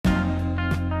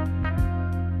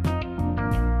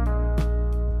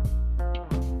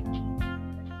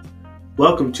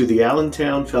Welcome to the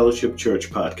Allentown Fellowship Church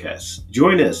podcast.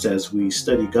 Join us as we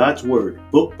study God's Word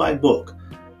book by book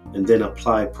and then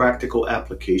apply practical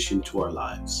application to our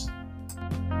lives.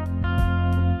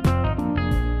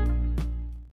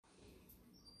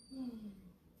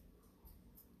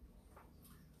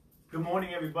 Good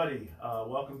morning, everybody.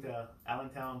 Welcome to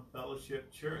Allentown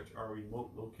Fellowship Church, our remote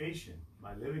location,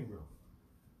 my living room.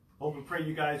 Hope and pray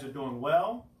you guys are doing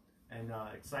well and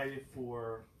excited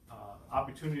for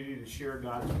opportunity to share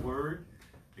God's Word.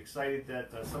 Excited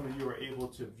that some of you are able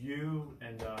to view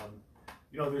and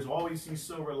there's always these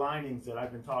silver linings that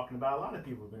I've been talking about. A lot of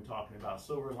people have been talking about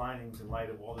silver linings in light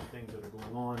of all the things that are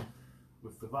going on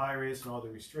with the virus and all the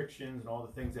restrictions and all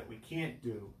the things that we can't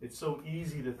do. It's so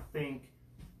easy to think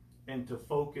and to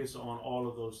focus on all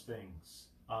of those things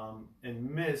and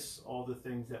miss all the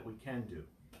things that we can do,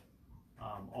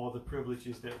 all the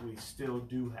privileges that we still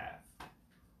do have.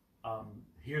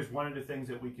 Here's one of the things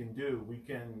that we can do. We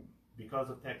can, because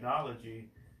of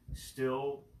technology,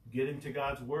 still get into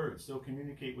God's Word, still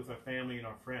communicate with our family and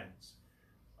our friends.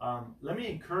 Let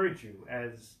me encourage you,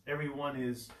 as everyone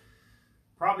is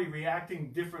probably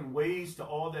reacting different ways to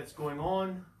all that's going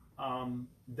on,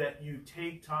 that you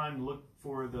take time to look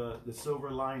for the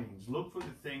silver linings. Look for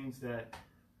the things that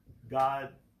God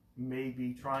may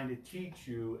be trying to teach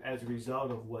you as a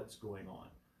result of what's going on.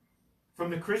 From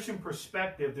the Christian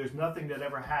perspective, there's nothing that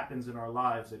ever happens in our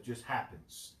lives that just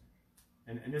happens.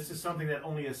 And this is something that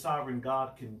only a sovereign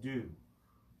God can do,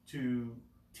 to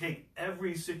take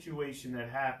every situation that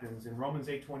happens. And Romans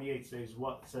 8:28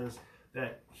 says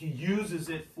that he uses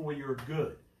it for your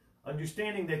good.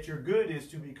 Understanding that your good is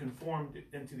to be conformed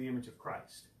into the image of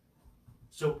Christ.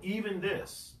 So even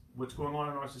this, what's going on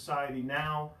in our society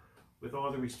now, with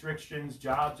all the restrictions,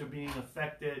 jobs are being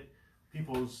affected,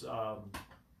 people's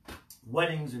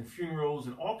weddings and funerals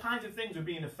and all kinds of things are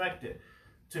being affected.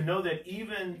 To know that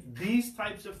even these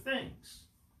types of things,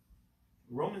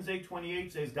 Romans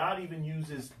 8:28 says God even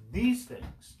uses these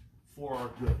things for our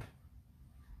good.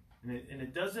 And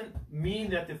it doesn't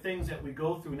mean that the things that we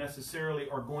go through necessarily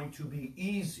are going to be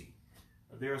easy.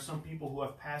 There are some people who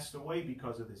have passed away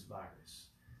because of this virus.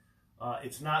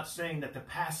 It's not saying that the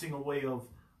passing away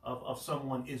of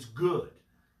someone is good,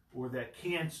 or that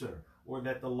cancer, or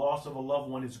that the loss of a loved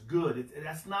one is good.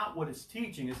 That's not what it's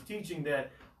teaching. It's teaching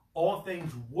that all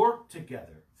things work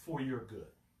together for your good.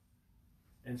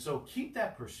 And so keep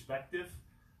that perspective.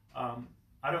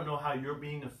 I don't know how you're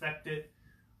being affected.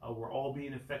 We're all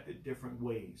being affected different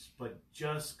ways. But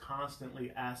just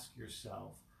constantly ask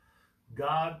yourself,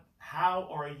 God, how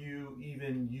are you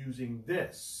even using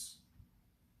this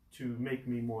to make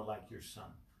me more like your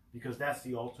Son? Because that's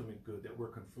the ultimate good, that we're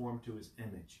conformed to his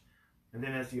image. And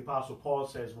then as the Apostle Paul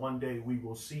says, one day we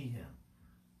will see him,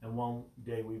 and one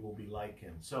day we will be like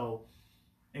him. So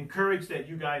encouraged that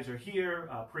you guys are here.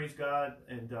 Praise God.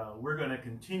 And we're going to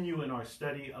continue in our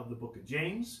study of the book of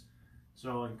James.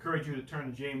 So I encourage you to turn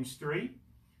to James 3,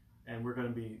 and we're going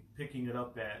to be picking it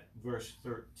up at verse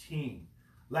 13.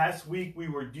 Last week we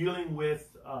were dealing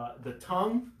with the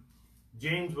tongue.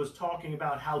 James was talking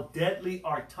about how deadly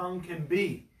our tongue can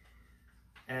be.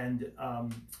 And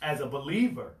as a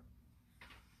believer,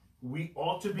 we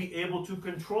ought to be able to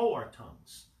control our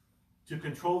tongues, to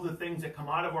control the things that come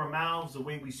out of our mouths, the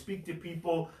way we speak to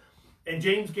people. And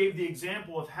James gave the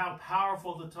example of how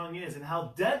powerful the tongue is and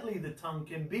how deadly the tongue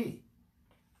can be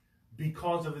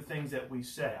because of the things that we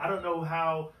say. I don't know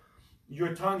how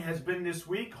your tongue has been this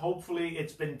week. Hopefully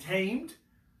it's been tamed.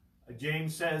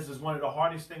 James says is one of the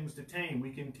hardest things to tame. We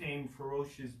can tame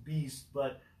ferocious beasts,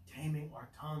 but taming our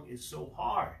tongue is so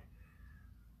hard.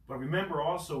 But remember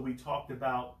also, we talked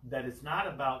about that it's not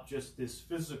about just this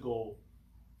physical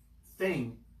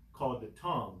thing called the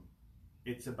tongue.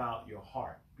 It's about your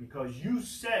heart, because you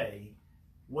say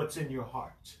what's in your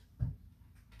heart.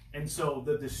 And so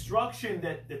the destruction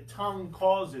that the tongue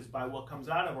causes by what comes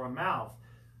out of our mouth,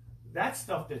 that's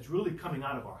stuff that's really coming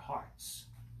out of our hearts.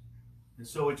 And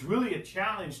so it's really a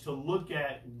challenge to look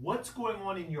at what's going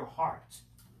on in your heart.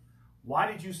 Why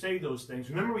did you say those things?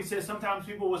 Remember, we said sometimes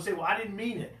people will say, well, I didn't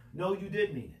mean it. No, you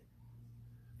did mean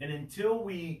it. And until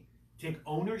we take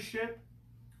ownership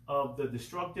of the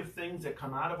destructive things that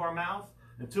come out of our mouth,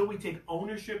 until we take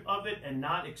ownership of it and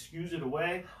not excuse it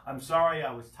away, I'm sorry,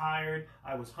 I was tired,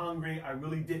 I was hungry, I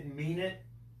really didn't mean it.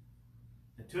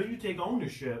 Until you take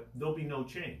ownership, there'll be no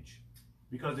change.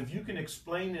 Because if you can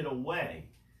explain it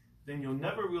away, then you'll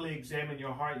never really examine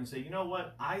your heart and say, you know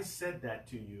what, I said that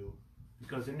to you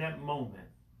because in that moment,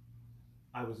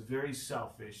 I was very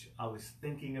selfish. I was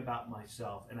thinking about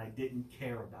myself and I didn't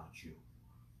care about you.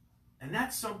 And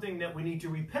that's something that we need to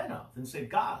repent of and say,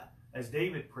 God, as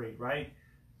David prayed, right?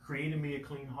 create in me a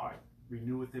clean heart,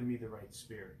 renew within me the right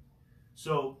spirit.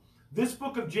 So this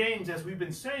book of James, as we've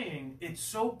been saying, it's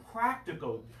so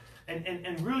practical.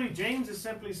 And really, James is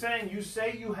simply saying, you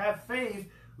say you have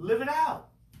faith, live it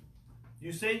out.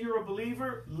 You say you're a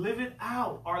believer, live it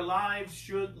out. Our lives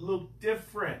should look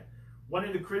different. One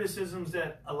of the criticisms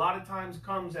that a lot of times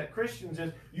comes at Christians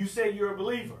is, you say you're a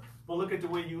believer, but look at the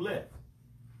way you live.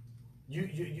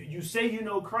 You say you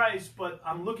know Christ, but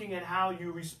I'm looking at how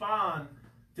you respond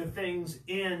to things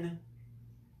in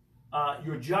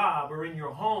your job or in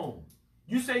your home.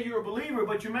 You say you're a believer,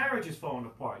 but your marriage is falling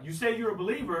apart. You say you're a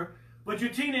believer, but your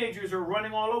teenagers are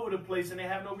running all over the place and they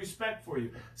have no respect for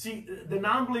you. See, the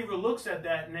non-believer looks at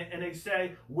that and they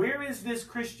say, where is this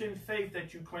Christian faith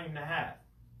that you claim to have?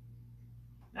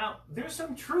 Now, there's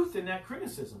some truth in that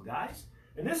criticism, guys.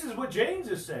 And this is what James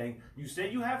is saying. You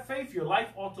say you have faith, your life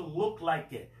ought to look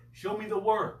like it. Show me the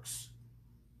works.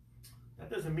 That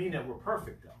doesn't mean that we're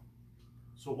perfect, though.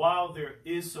 So while there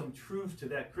is some truth to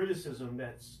that criticism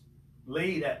that's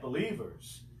laid at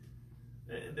believers,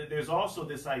 there's also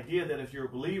this idea that if you're a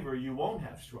believer, you won't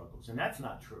have struggles. And that's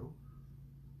not true.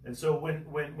 And so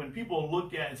when people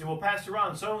look at and say, well, Pastor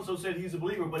Ron, so-and-so said he's a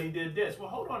believer, but he did this. Well,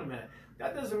 hold on a minute.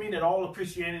 That doesn't mean that all of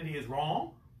Christianity is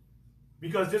wrong.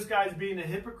 Because this guy's being a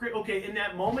hypocrite. Okay, in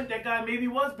that moment, that guy maybe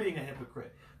was being a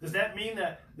hypocrite. Does that mean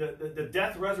that the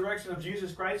death, resurrection of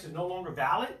Jesus Christ is no longer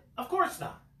valid? Of course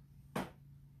not.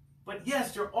 But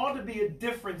yes, there ought to be a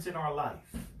difference in our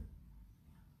life.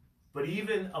 But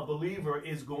even a believer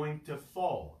is going to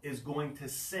fall, is going to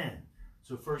sin.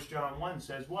 So 1 John 1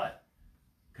 says what?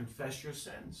 Confess your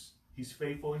sins. He's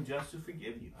faithful and just to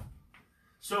forgive you.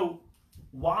 So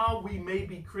while we may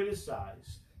be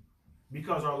criticized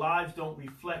because our lives don't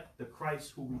reflect the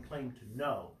Christ who we claim to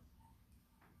know,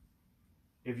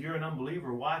 if you're an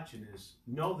unbeliever watching this,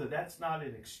 know that that's not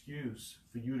an excuse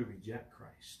for you to reject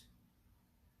Christ.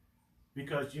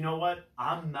 Because you know what?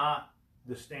 I'm not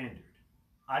the standard.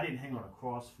 I didn't hang on a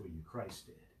cross for you. Christ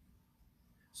did.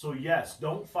 So yes,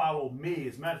 don't follow me.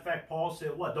 As a matter of fact, Paul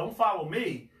said what? Don't follow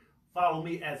me. Follow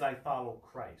me as I follow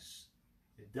Christ.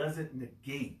 It doesn't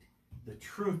negate the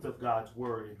truth of God's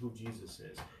word and who Jesus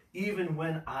is, even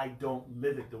when I don't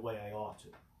live it the way I ought to.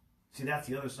 See, that's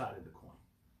the other side of the coin.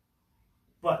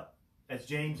 But as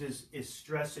James is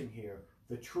stressing here,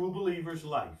 the true believer's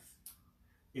life,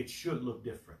 it should look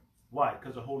different. Why?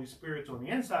 Because the Holy Spirit's on the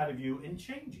inside of you and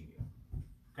changing you.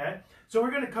 Okay? So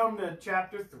we're going to come to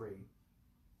chapter 3.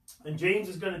 And James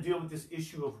is going to deal with this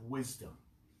issue of wisdom.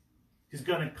 He's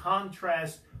going to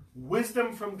contrast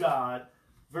wisdom from God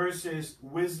versus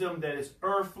wisdom that is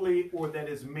earthly or that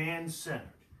is man-centered.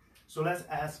 So let's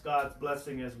ask God's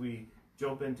blessing as we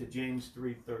jump into James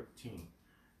 3:13.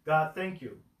 God, thank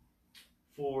you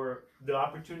for the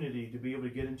opportunity to be able to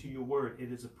get into your word.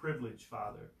 It is a privilege,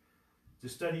 Father, to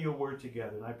study your word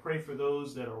together. And I pray for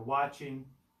those that are watching,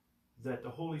 that the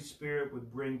Holy Spirit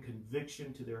would bring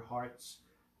conviction to their hearts,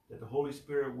 that the Holy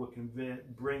Spirit would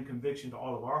bring conviction to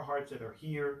all of our hearts that are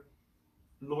here.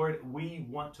 Lord, we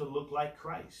want to look like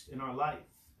Christ in our life.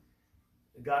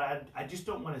 God, I just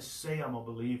don't want to say I'm a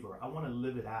believer. I want to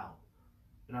live it out.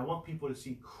 And I want people to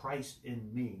see Christ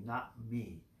in me, not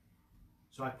me.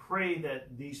 So I pray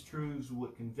that these truths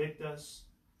would convict us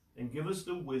and give us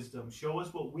the wisdom, show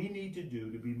us what we need to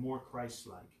do to be more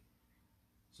Christ-like.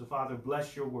 So, Father,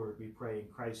 bless your word, we pray in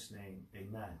Christ's name.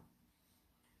 Amen.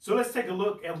 So let's take a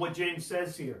look at what James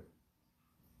says here.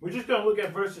 We're just going to look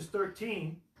at verses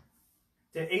 13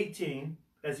 to 18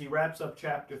 as he wraps up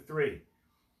chapter 3.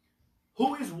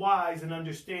 Who is wise and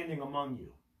understanding among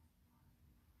you?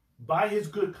 By his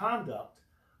good conduct,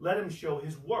 let him show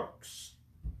his works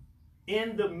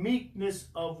in the meekness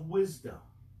of wisdom.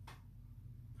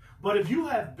 But if you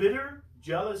have bitter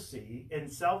jealousy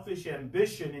and selfish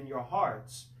ambition in your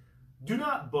hearts, do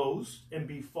not boast and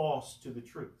be false to the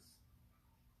truth.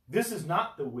 This is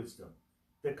not the wisdom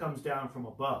that comes down from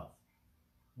above,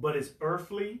 but is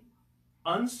earthly,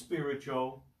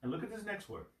 unspiritual, and look at this next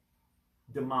word,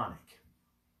 demonic.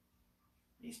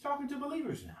 He's talking to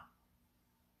believers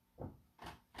now.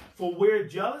 For where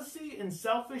jealousy and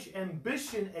selfish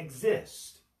ambition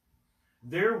exist,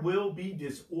 there will be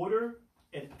disorder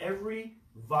and every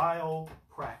vile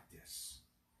practice.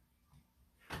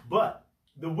 But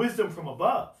the wisdom from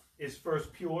above is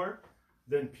first pure,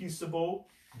 then peaceable,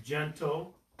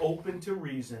 gentle, open to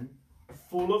reason,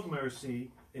 full of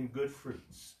mercy and good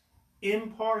fruits,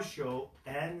 impartial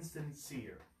and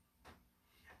sincere.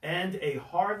 And a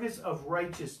harvest of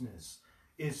righteousness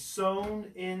is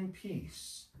sown in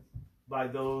peace by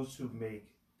those who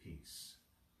make peace.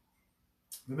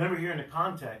 Remember here in the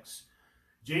context,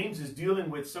 James is dealing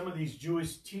with some of these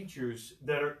Jewish teachers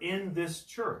that are in this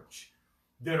church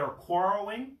that are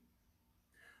quarreling,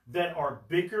 that are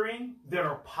bickering, that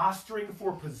are posturing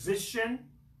for position.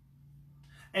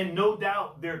 And no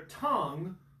doubt their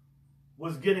tongue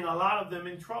was getting a lot of them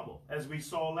in trouble, as we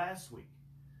saw last week.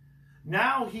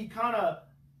 Now he kind of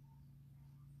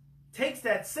takes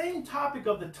that same topic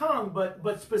of the tongue,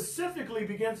 but specifically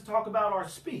begins to talk about our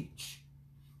speech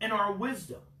and our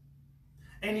wisdom.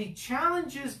 And he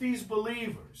challenges these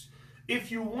believers.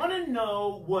 If you want to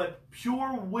know what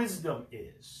pure wisdom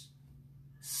is,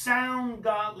 sound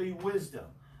godly wisdom,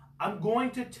 I'm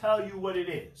going to tell you what it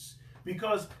is.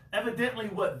 Because evidently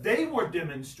what they were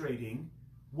demonstrating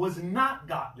was not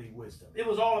godly wisdom. It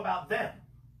was all about them.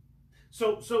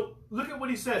 So look at what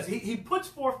he says. He puts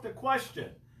forth the question,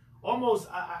 almost,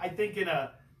 I think, in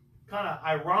a kind of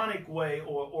ironic way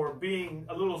or being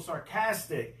a little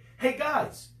sarcastic. Hey,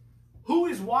 guys, who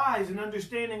is wise and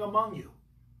understanding among you?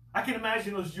 I can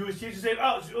imagine those Jewish teachers saying,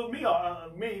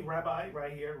 me, Rabbi,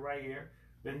 right here.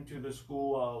 Been to the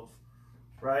school of,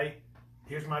 right?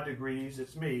 Here's my degrees.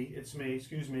 It's me.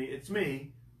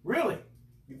 Really?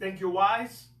 You think you're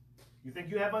wise? You think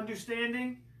you have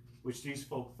understanding? Which these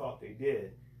folk thought they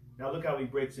did. Now look how he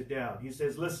breaks it down. He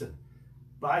says, listen,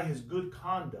 by his good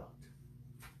conduct,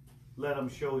 let him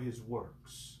show his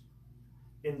works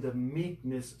in the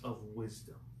meekness of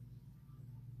wisdom.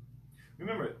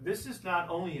 Remember, this is not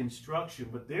only instruction,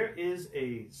 but there is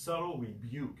a subtle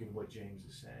rebuke in what James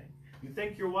is saying. You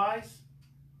think you're wise?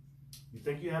 You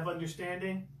think you have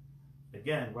understanding?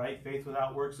 Again, right? Faith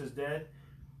without works is dead.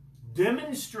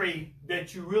 Demonstrate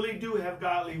that you really do have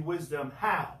godly wisdom.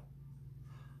 How?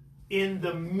 In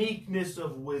the meekness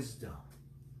of wisdom.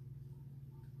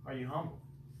 Are you humble?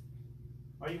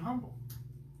 Are you humble?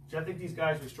 See, I think these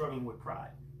guys were struggling with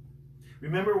pride.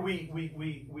 Remember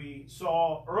we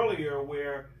saw earlier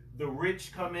where the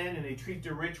rich come in and they treat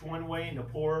the rich one way and the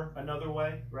poor another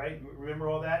way, right? Remember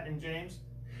all that in James?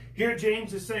 Here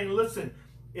James is saying, listen,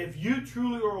 if you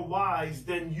truly are wise,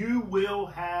 then you will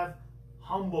have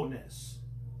humbleness.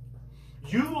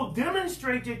 You will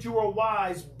demonstrate that you are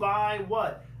wise by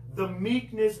what? The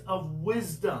meekness of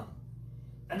wisdom.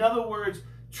 In other words,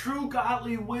 true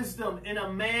godly wisdom in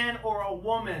a man or a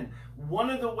woman, one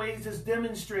of the ways it's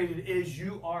demonstrated is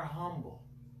you are humble.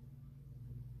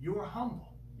 You are humble.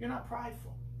 You're not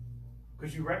prideful.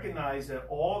 Because you recognize that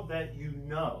all that you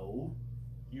know,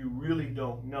 you really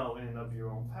don't know in and of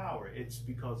your own power. It's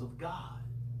because of God.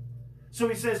 So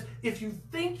he says, if you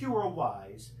think you are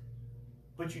wise,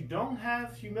 but you don't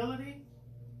have humility,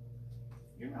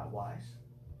 you're not wise.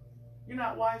 You're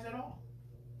not wise at all.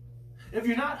 If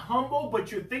you're not humble,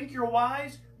 but you think you're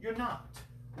wise, you're not.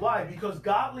 Why? Because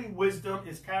godly wisdom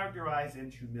is characterized in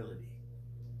humility.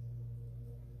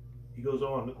 He goes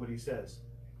on, look what he says.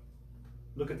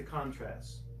 Look at the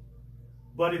contrast.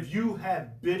 But if you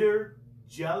have bitter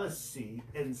jealousy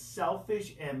and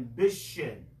selfish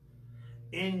ambition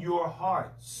in your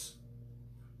hearts,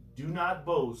 do not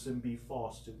boast and be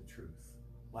false to the truth.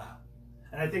 Wow.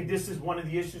 And I think this is one of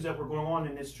the issues that were going on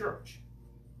in this church.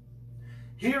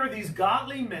 Here are these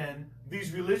godly men,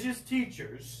 these religious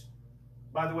teachers.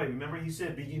 By the way, remember he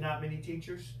said, be ye not many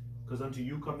teachers, because unto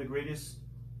you come the greatest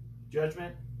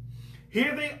judgment.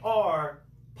 Here they are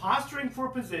posturing for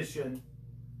position,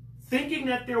 thinking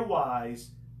that they're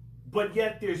wise, but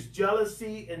yet there's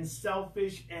jealousy and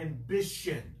selfish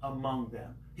ambition among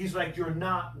them. He's like, you're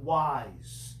not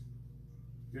wise.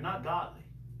 You're not godly.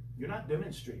 You're not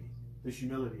demonstrating the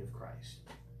humility of Christ.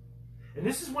 And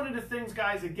this is one of the things,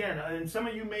 guys, again, and some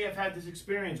of you may have had this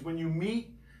experience, when you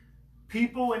meet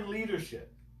people in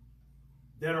leadership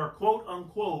that are quote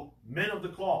unquote men of the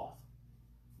cloth,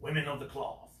 women of the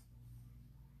cloth,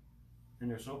 and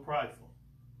they're so prideful.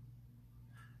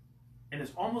 And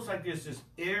it's almost like there's this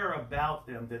air about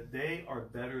them that they are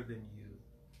better than you.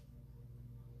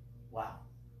 Wow.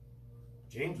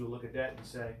 James will look at that and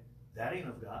say, that ain't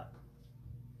of God.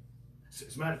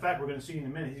 As a matter of fact, we're going to see in a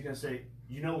minute, he's going to say,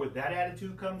 you know where that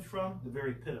attitude comes from? The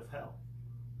very pit of hell.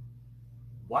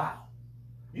 Wow.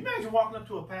 You imagine walking up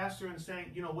to a pastor and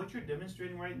saying, you know, what you're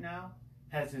demonstrating right now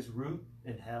has its root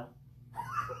in hell?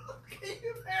 Can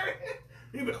you marry it?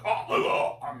 He'd be,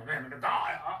 I'm the man of the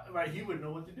God. Right? He wouldn't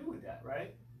know what to do with that,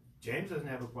 right? James doesn't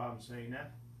have a problem saying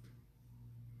that.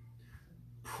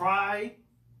 Pride.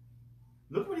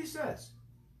 Look what he says.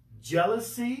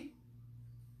 Jealousy.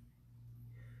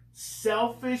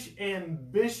 Selfish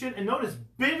ambition. And notice,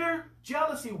 bitter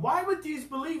jealousy. Why would these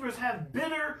believers have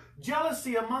bitter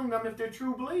jealousy among them if they're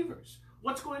true believers?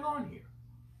 What's going on here?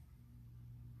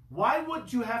 Why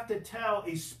would you have to tell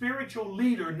a spiritual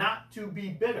leader not to be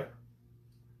bitter?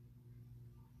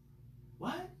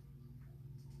 What?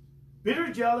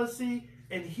 Bitter jealousy.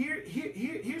 And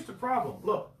here's the problem.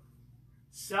 Look,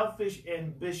 selfish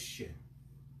ambition.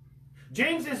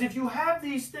 James says, if you have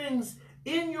these things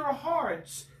in your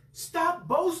hearts, stop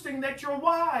boasting that you're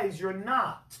wise. You're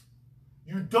not.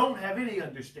 You don't have any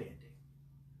understanding.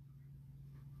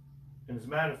 And as a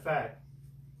matter of fact,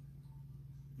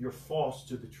 you're false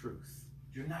to the truth.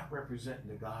 You're not representing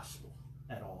the gospel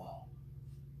at all.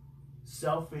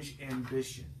 Selfish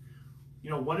ambition. You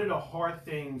know, one of the hard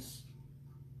things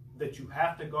that you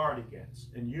have to guard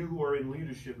against, and you who are in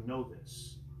leadership know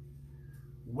this,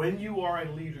 when you are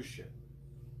in leadership,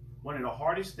 one of the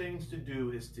hardest things to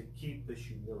do is to keep the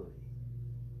humility.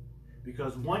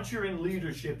 Because once you're in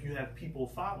leadership, you have people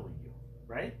following you,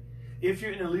 right? If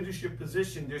you're in a leadership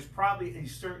position, there's probably a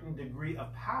certain degree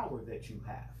of power that you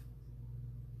have.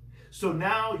 So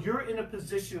now you're in a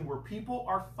position where people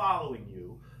are following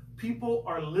you, people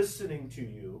are listening to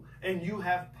you, and you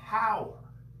have power.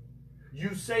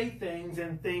 You say things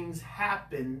and things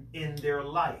happen in their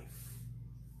life.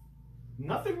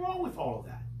 Nothing wrong with all of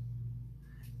that,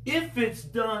 if it's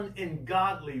done in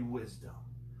godly wisdom.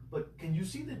 But can you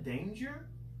see the danger?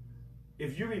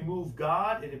 If you remove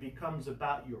God and it becomes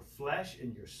about your flesh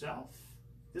and yourself,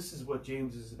 this is what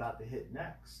James is about to hit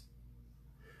next.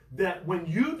 That when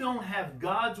you don't have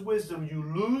God's wisdom, you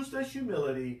lose the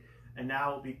humility, and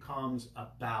now it becomes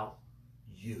about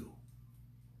you.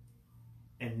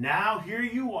 And now here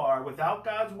you are without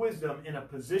God's wisdom in a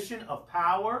position of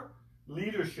power,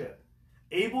 leadership,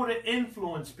 able to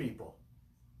influence people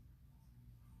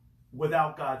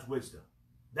without God's wisdom.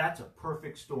 That's a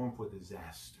perfect storm for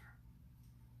disaster.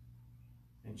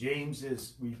 And James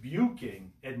is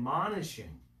rebuking,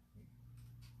 admonishing,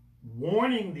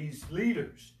 warning these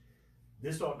leaders.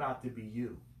 This ought not to be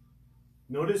you.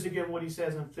 Notice again what he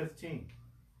says in 15.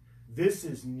 This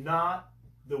is not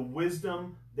the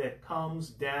wisdom that comes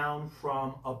down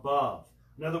from above.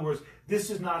 In other words, this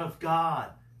is not of God.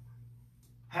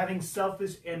 Having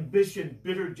selfish ambition,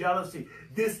 bitter jealousy,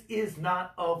 this is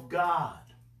not of God,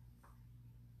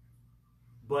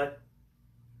 but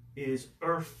is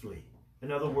earthly.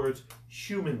 In other words,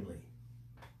 humanly.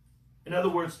 In other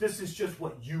words, this is just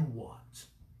what you want.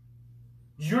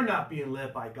 You're not being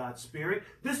led by God's Spirit.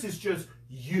 This is just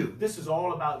you. This is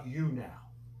all about you now.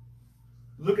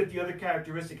 Look at the other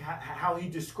characteristic, how he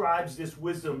describes this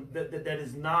wisdom that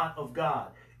is not of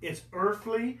God. It's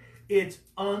earthly. It's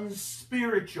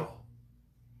unspiritual.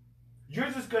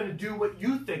 You're just going to do what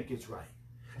you think is right.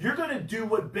 You're going to do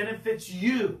what benefits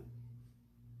you.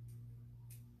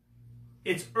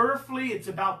 It's earthly. It's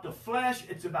about the flesh.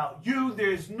 It's about you.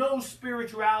 There's no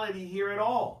spirituality here at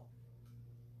all.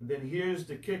 And then here's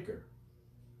the kicker.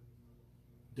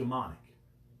 Demonic.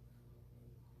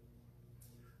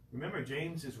 Remember,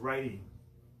 James is writing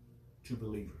to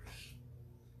believers.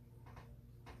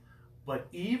 But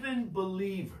even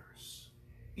believers,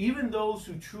 even those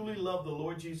who truly love the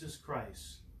Lord Jesus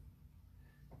Christ,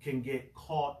 can get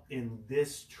caught in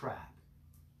this trap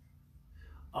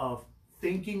of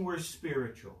thinking we're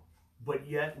spiritual, but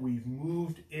yet we've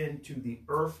moved into the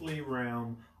earthly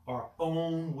realm, our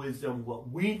own wisdom, what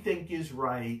we think is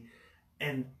right.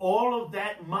 And all of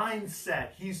that mindset,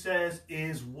 he says,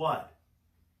 is what?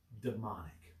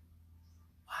 Demonic.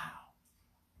 Wow.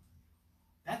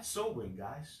 That's sobering,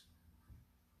 guys.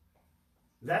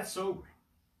 That's sobering.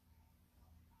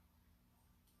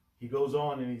 He goes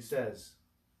on and he says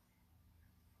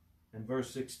in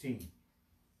verse 16,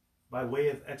 by way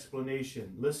of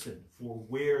explanation, listen, for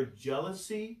where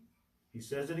jealousy, he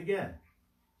says it again,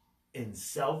 and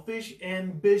selfish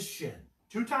ambition.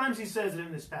 2 times he says it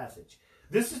in this passage.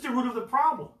 This is the root of the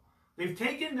problem. They've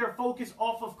taken their focus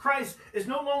off of Christ. It's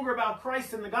no longer about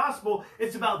Christ and the gospel.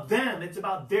 It's about them. It's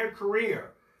about their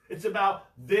career. It's about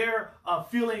their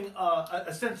feeling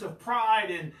a sense of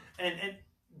pride. And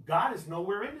God is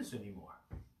nowhere in this anymore.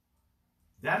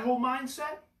 That whole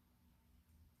mindset,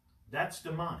 that's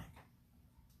demonic.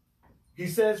 He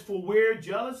says, for where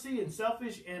jealousy and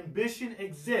selfish ambition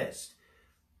exist,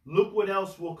 look what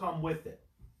else will come with it.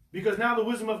 Because now the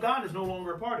wisdom of God is no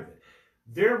longer a part of it.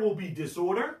 There will be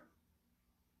disorder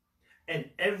and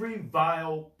every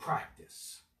vile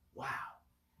practice. Wow.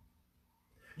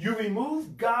 You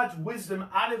remove God's wisdom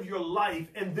out of your life,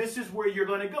 and this is where you're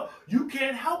going to go. You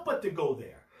can't help but to go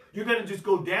there. You're going to just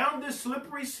go down this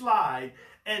slippery slide,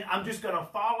 and I'm just going to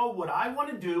follow what I want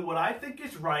to do, what I think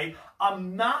is right.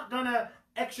 I'm not going to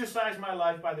exercise my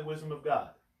life by the wisdom of God.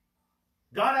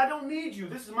 God, I don't need you.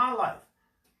 This is my life.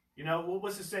 You know,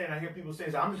 what's the saying? I hear people say,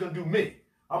 I'm just going to do me.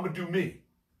 I'm going to do me.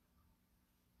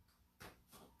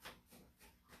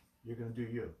 You're going to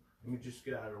do you. Let me just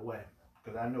get out of the way.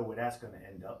 because I know where that's going to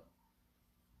end up.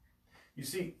 You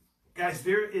see, guys,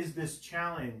 there is this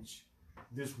challenge,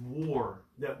 this war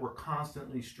that we're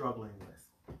constantly struggling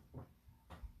with.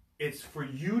 It's for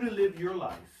you to live your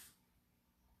life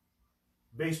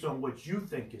based on what you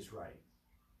think is right,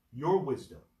 your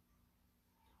wisdom,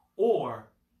 or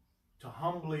to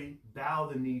humbly bow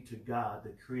the knee to God,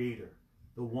 the Creator,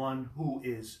 the one who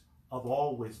is of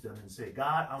all wisdom, and say,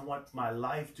 God, I want my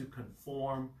life to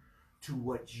conform to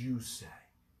what you say.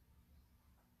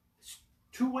 It's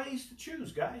two ways to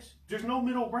choose, guys. There's no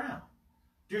middle ground.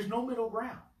 There's no middle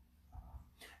ground.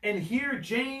 And here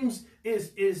James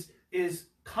is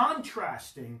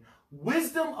contrasting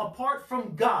wisdom apart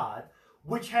from God,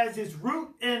 which has its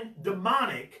root in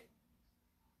demonic,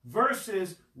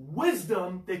 versus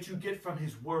wisdom that you get from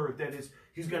his word. That is,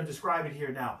 he's going to describe it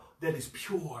here now, that is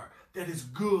pure, that is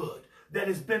good, that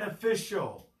is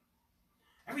beneficial.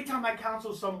 Every time I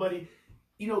counsel somebody,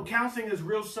 you know, counseling is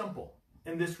real simple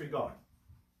in this regard.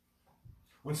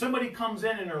 When somebody comes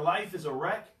in and their life is a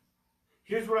wreck,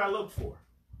 here's what I look for.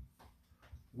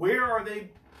 Where are they,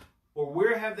 or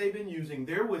where have they been using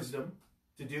their wisdom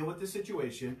to deal with the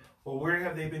situation, or where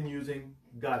have they been using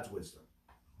God's wisdom?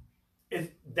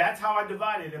 That's how I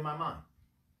divide it in my mind.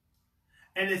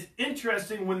 And it's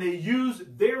interesting, when they use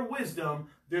their wisdom,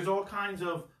 there's all kinds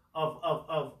of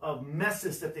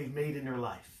messes that they've made in their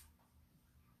life.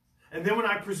 And then when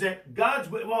I present God's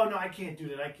wisdom, well, no, I can't do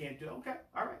that. I can't do it. Okay,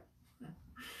 all right.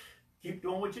 Keep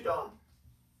doing what you're doing.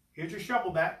 Here's your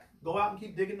shovel back. Go out and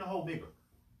keep digging the hole bigger.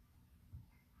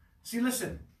 See,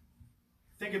 listen.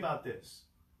 Think about this.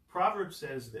 Proverbs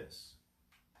says this,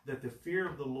 that the fear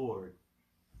of the Lord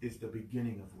is the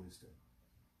beginning of wisdom.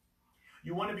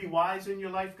 You want to be wise in your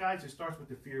life, guys? It starts with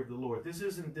the fear of the Lord. This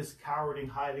isn't this cowarding,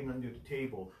 hiding under the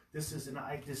table. This is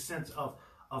this sense of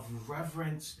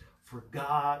reverence for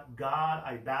God. God,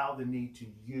 I bow the knee to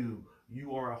you.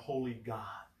 You are a holy God.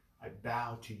 I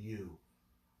bow to you.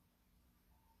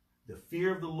 The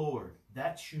fear of the Lord,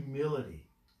 that humility,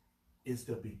 is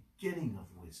the beginning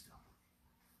of wisdom.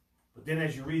 But then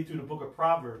as you read through the book of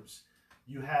Proverbs,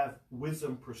 you have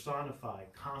wisdom personified,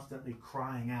 constantly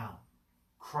crying out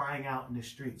in the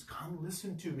streets. Come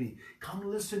listen to me. Come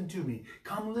listen to me.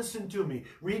 Come listen to me.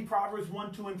 Read Proverbs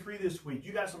 1, 2, and 3 this week.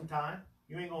 You got some time.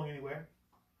 You ain't going anywhere.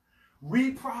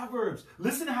 Read Proverbs.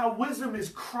 Listen to how wisdom is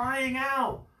crying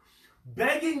out,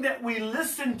 begging that we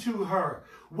listen to her.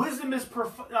 Wisdom is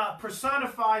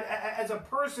personified as a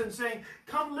person saying,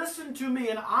 come listen to me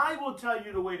and I will tell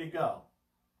you the way to go.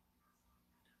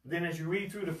 Then as you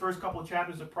read through the first couple of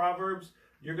chapters of Proverbs,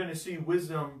 you're going to see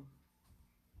wisdom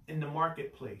in the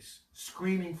marketplace,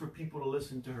 screaming for people to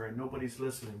listen to her, and nobody's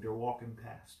listening. They're walking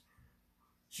past.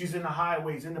 She's in the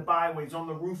highways, in the byways, on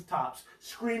the rooftops,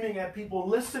 screaming at people,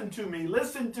 listen to me,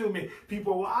 listen to me.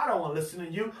 People, well, I don't want to listen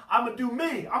to you. I'm going to do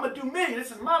me. I'm going to do me. This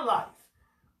is my life.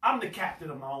 I'm the captain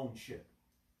of my own ship.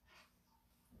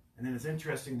 And then it's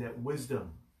interesting that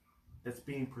wisdom that's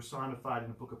being personified in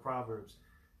the book of Proverbs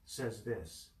says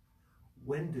this: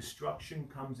 when destruction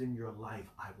comes in your life,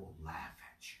 I will laugh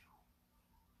at you.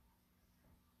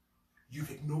 You've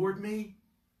ignored me.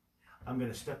 I'm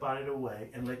going to step out of the way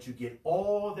and let you get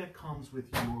all that comes with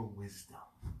your wisdom.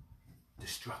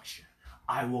 Destruction.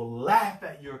 I will laugh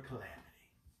at your calamity.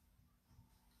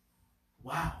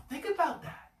 Wow, think about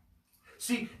that.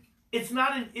 See, it's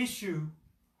not an issue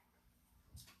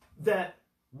that,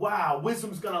 wow,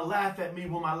 wisdom's going to laugh at me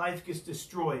when my life gets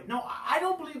destroyed. No, I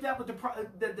don't believe that's what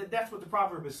the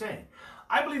proverb is saying.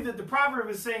 I believe that the proverb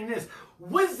is saying this: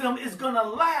 wisdom is going to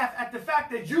laugh at the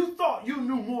fact that you thought you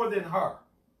knew more than her.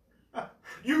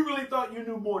 You really thought you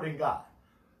knew more than God.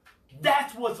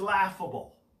 That's what's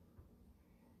laughable.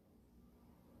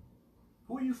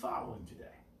 Who are you following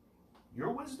today?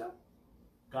 Your wisdom?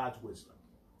 God's wisdom.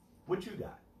 What you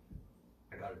got?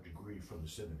 I got a degree from the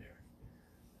seminary.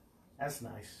 That's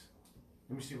nice.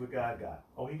 Let me see what God got.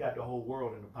 Oh, he got the whole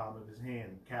world in the palm of his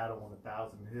hand. Cattle on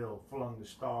 1,000 hills, flung the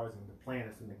stars and the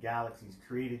planets and the galaxies,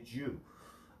 created you.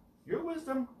 Your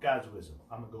wisdom? God's wisdom.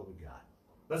 I'm going to go with God.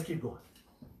 Let's keep going.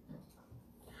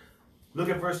 Look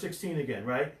at verse 16 again,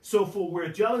 right? So for where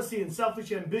jealousy and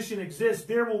selfish ambition exist,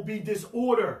 there will be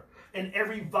disorder and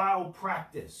every vile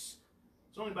practice.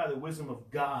 It's only by the wisdom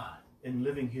of God and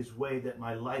living his way that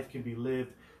my life can be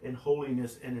lived in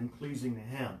holiness and in pleasing to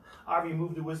him. I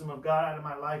remove the wisdom of God out of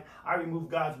my life. I remove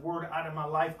God's word out of my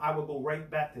life. I will go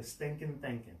right back to stinking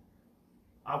thinking.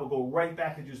 I will go right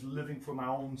back to just living for my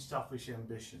own selfish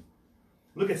ambition.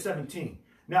 Look at 17.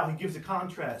 Now he gives a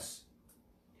contrast.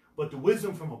 But the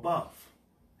wisdom from above,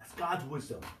 that's God's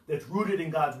wisdom, that's rooted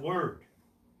in God's word,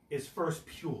 is first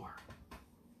pure.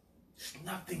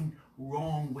 nothing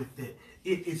wrong with it.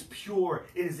 It is pure.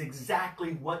 It is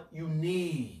exactly what you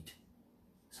need.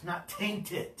 It's not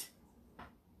tainted.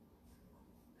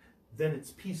 Then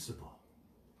it's peaceable.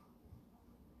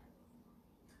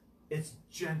 It's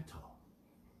gentle.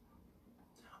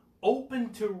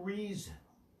 Open to reason.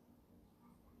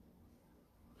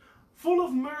 Full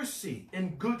of mercy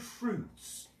and good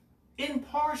fruits.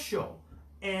 Impartial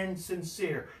and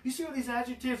sincere. You see all these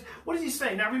adjectives? What is he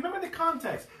saying? Now remember the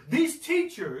context. These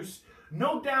teachers,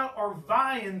 no doubt, are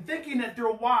vying, thinking that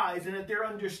they're wise and that they're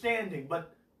understanding.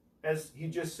 But as he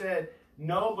just said,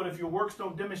 no, but if your works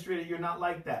don't demonstrate it, you're not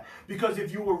like that. Because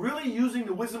if you were really using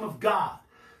the wisdom of God,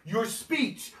 your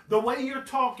speech, the way you're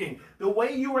talking, the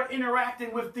way you are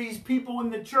interacting with these people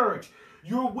in the church,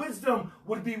 your wisdom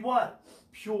would be what?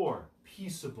 Pure,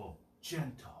 peaceable,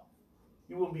 gentle.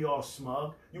 You wouldn't be all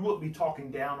smug. You wouldn't be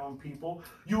talking down on people.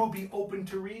 You would be open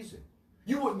to reason.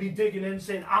 You wouldn't be digging in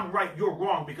saying, I'm right, you're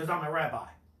wrong because I'm a rabbi.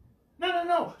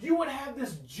 No. You would have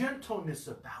this gentleness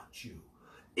about you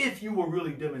if you were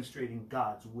really demonstrating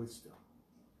God's wisdom.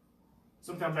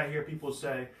 Sometimes I hear people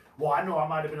say, well, I know I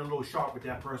might have been a little sharp with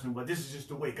that person, but this is just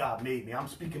the way God made me. I'm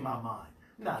speaking my mind.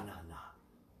 Nah.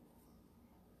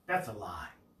 That's a lie.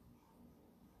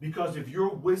 Because if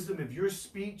your wisdom, if your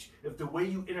speech, if the way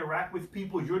you interact with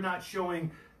people, you're not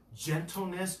showing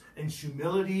gentleness and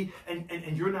humility,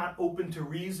 and you're not open to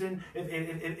reason,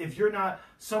 if you're not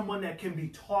someone that can be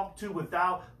talked to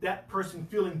without that person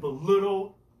feeling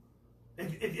belittled,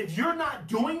 if you're not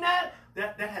doing that,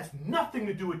 that has nothing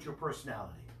to do with your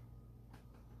personality.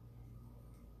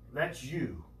 That's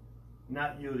you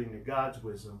not yielding to God's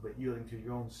wisdom, but yielding to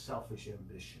your own selfish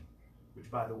ambition, which,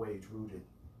 by the way, is rooted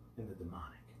in the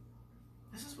demonic.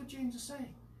 This is what James is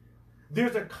saying.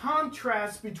 There's a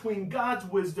contrast between God's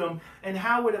wisdom and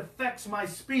how it affects my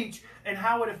speech and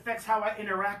how it affects how I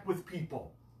interact with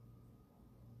people.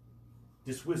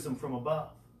 This wisdom from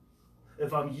above.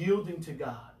 If I'm yielding to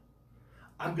God,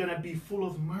 I'm going to be full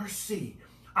of mercy.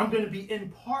 I'm going to be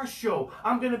impartial.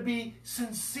 I'm going to be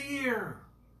sincere.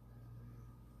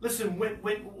 Listen,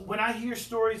 when I hear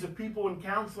stories of people in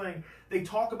counseling, they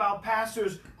talk about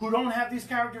pastors who don't have these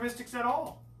characteristics at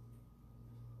all.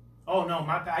 Oh no,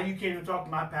 you can't even talk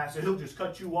to my pastor. He'll just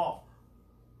cut you off.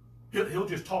 He'll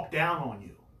just talk down on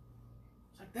you.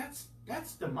 It's like,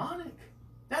 that's demonic.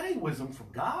 That ain't wisdom from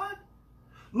God.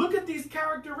 Look at these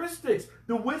characteristics.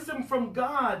 The wisdom from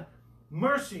God: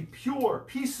 mercy, pure,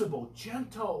 peaceable,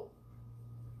 gentle,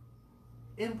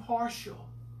 impartial,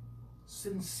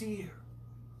 sincere.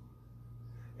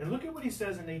 And look at what he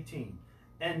says in 18.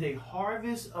 And a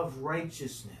harvest of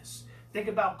righteousness. Think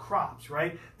about crops,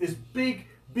 right? This big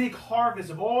harvest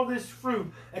of all this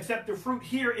fruit, except the fruit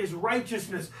here is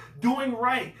righteousness, doing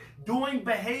right, doing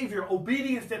behavior,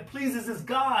 obedience that pleases his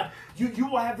God. You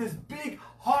will have this big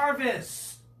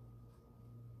harvest.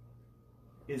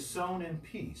 Is sown in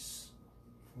peace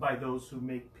by those who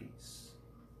make peace.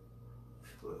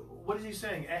 What is he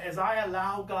saying? As I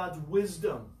allow God's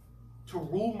wisdom to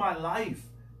rule my life,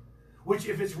 which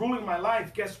if it's ruling my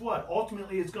life, guess what?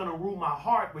 Ultimately, it's going to rule my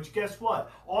heart, which guess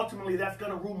what? Ultimately, that's going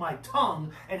to rule my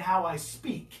tongue and how I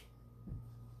speak.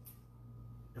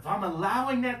 If I'm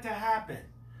allowing that to happen,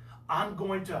 I'm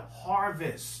going to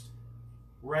harvest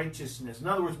righteousness. In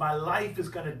other words, my life is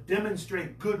going to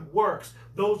demonstrate good works.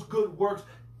 Those good works,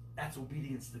 that's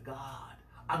obedience to God.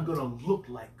 I'm going to look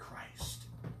like Christ.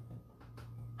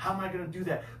 How am I going to do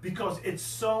that? Because it's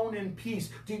sown in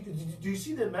peace. Do you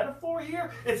see the metaphor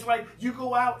here? It's like you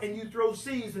go out and you throw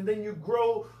seeds and then you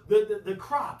grow the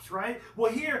crops, right?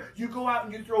 Well, here you go out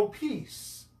and you throw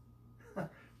peace.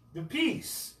 The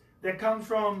peace that comes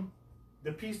from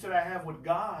the peace that I have with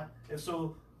God. And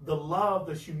so the love,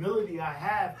 the humility I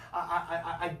have,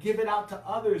 I give it out to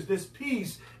others, this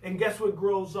peace. And guess what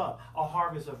grows up? A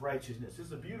harvest of righteousness.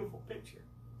 It's a beautiful picture.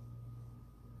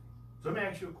 So let me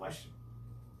ask you a question.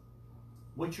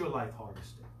 What's your life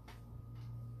harvesting?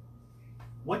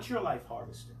 What's your life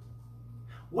harvesting?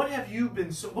 What have you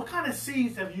been sowing? What kind of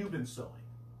seeds have you been sowing?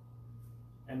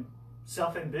 And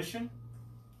self-ambition,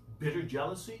 bitter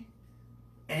jealousy,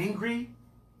 angry,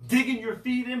 digging your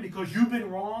feet in because you've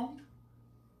been wronged?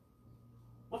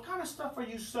 What kind of stuff are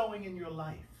you sowing in your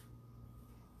life?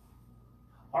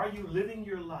 Are you living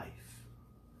your life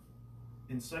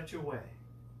in such a way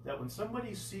that when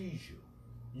somebody sees you,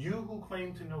 you who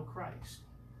claim to know Christ,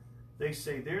 they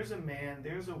say, there's a man,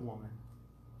 there's a woman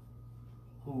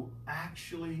who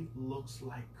actually looks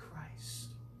like Christ.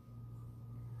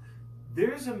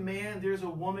 There's a man, there's a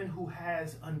woman who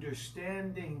has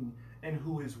understanding and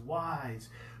who is wise.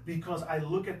 Because I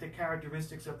look at the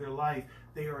characteristics of their life.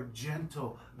 They are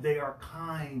gentle, they are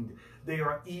kind, they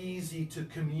are easy to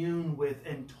commune with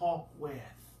and talk with.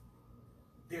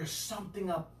 There's something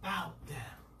about them.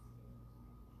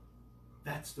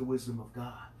 That's the wisdom of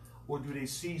God. Or do they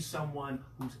see someone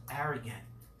who's arrogant,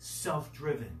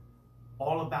 self-driven,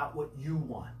 all about what you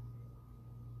want?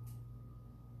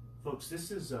 Folks, this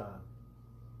is a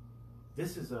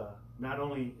not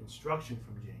only instruction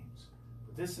from James,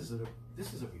 but this is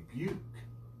a rebuke.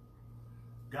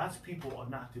 God's people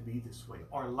ought not to be this way.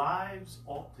 Our lives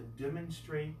ought to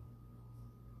demonstrate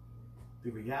the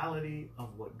reality of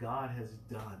what God has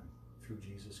done through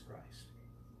Jesus Christ.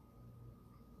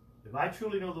 If I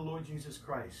truly know the Lord Jesus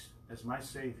Christ as my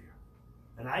Savior,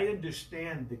 and I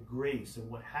understand the grace and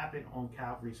what happened on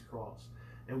Calvary's cross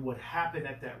and what happened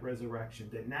at that resurrection,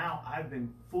 that now I've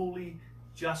been fully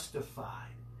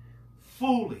justified,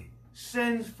 fully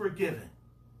sins forgiven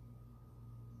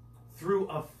through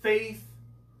a faith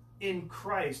in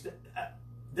Christ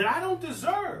that I don't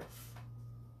deserve.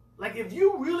 Like, if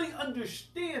you really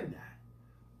understand that,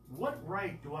 what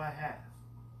right do I have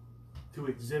to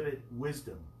exhibit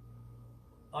wisdom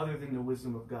other than the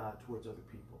wisdom of God towards other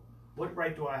people? What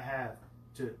right do I have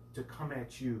to come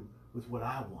at you with what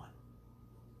I want,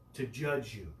 to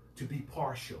judge you, to be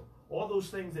partial? All those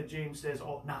things that James says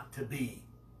ought not to be.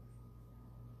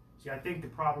 See, I think the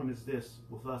problem is this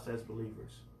with us as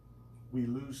believers. We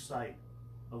lose sight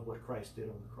of what Christ did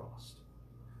on the cross.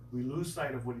 We lose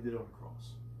sight of what he did on the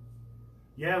cross.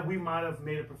 Yeah, we might have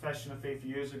made a profession of faith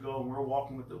years ago and we're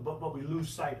walking with it, but we lose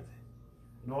sight of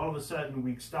it. And all of a sudden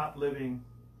we stop living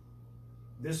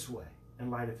this way in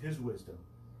light of his wisdom,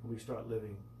 and we start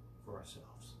living for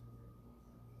ourselves.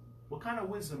 What kind of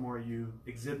wisdom are you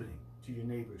exhibiting to your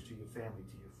neighbors, to your family,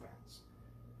 to your friends?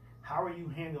 How are you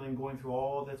handling going through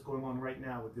all that's going on right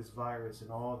now with this virus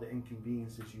and all the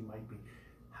inconveniences you might be?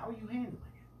 How are you handling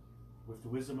it? With the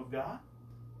wisdom of God,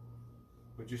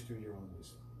 or just through your own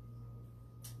wisdom?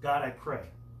 God, I pray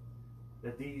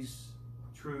that these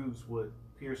truths would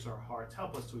pierce our hearts.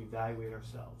 Help us to evaluate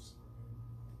ourselves.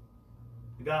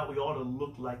 God, we ought to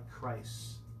look like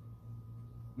Christ,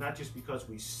 not just because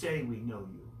we say we know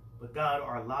you, but God,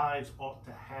 our lives ought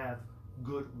to have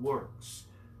good works,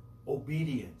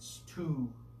 obedience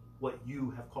to what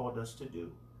you have called us to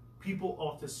do. People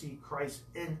ought to see Christ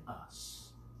in us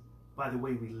by the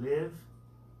way we live,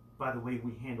 by the way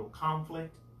we handle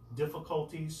conflict,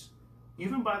 difficulties,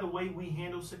 even by the way we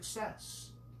handle success.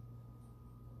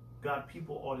 God,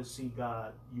 people ought to see,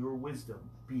 God, your wisdom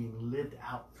being lived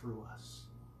out through us.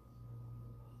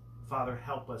 Father,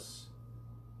 help us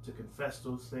to confess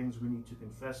those things we need to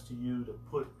confess to you, to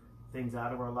put things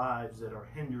out of our lives that are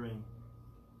hindering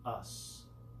us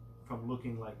from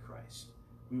looking like Christ.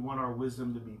 We want our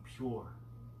wisdom to be pure.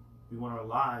 We want our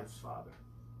lives, Father,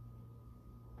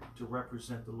 to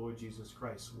represent the Lord Jesus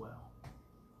Christ well.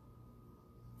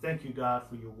 Thank you, God,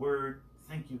 for your word.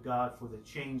 Thank you, God, for the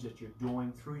change that you're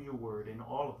doing through your word in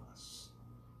all of us.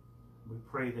 We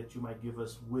pray that you might give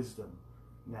us wisdom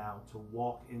now to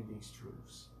walk in these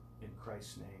truths. In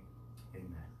Christ's name,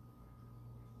 amen.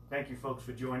 Thank you, folks,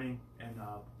 for joining. And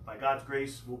by God's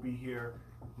grace, we'll be here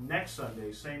next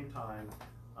Sunday, same time,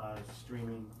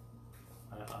 streaming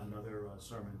another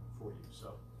sermon for you.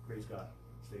 So, praise God.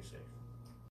 Stay safe.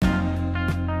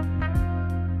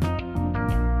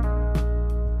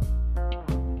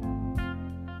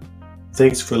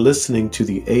 Thanks for listening to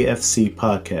the AFC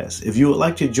podcast. If you would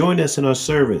like to join us in our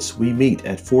service, we meet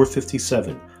at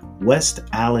 457 West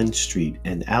Allen Street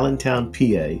in Allentown,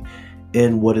 PA,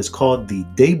 in what is called the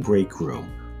Daybreak Room,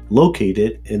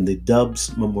 located in the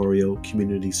Dubs Memorial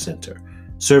Community Center.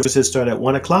 Services start at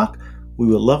 1 o'clock. We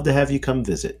would love to have you come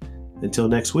visit. Until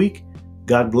next week,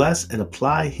 God bless and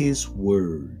apply his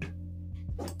word.